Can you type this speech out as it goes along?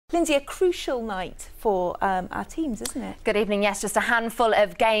Lynsey, a crucial night for our teams, isn't it? Good evening. Yes, just a handful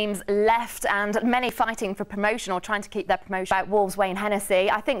of games left and many fighting for promotion or trying to keep their promotion. About Wolves' Wayne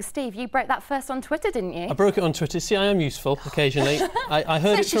Hennessy. I think, Steve, you broke that first on Twitter, didn't you? I broke it on Twitter. See, I am useful occasionally. I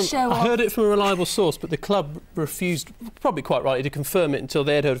heard it from a reliable source, but the club refused, probably quite rightly, to confirm it until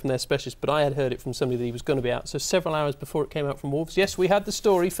they had heard from their specialist. But I had heard it from somebody that he was going to be out. So several hours before it came out from Wolves. Yes, we had the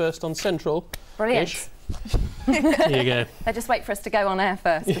story first on Central. Brilliant. There you go. They just wait for us to go on air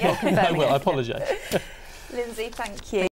first. Yeah, I will. I apologise. Lynsey, thank you.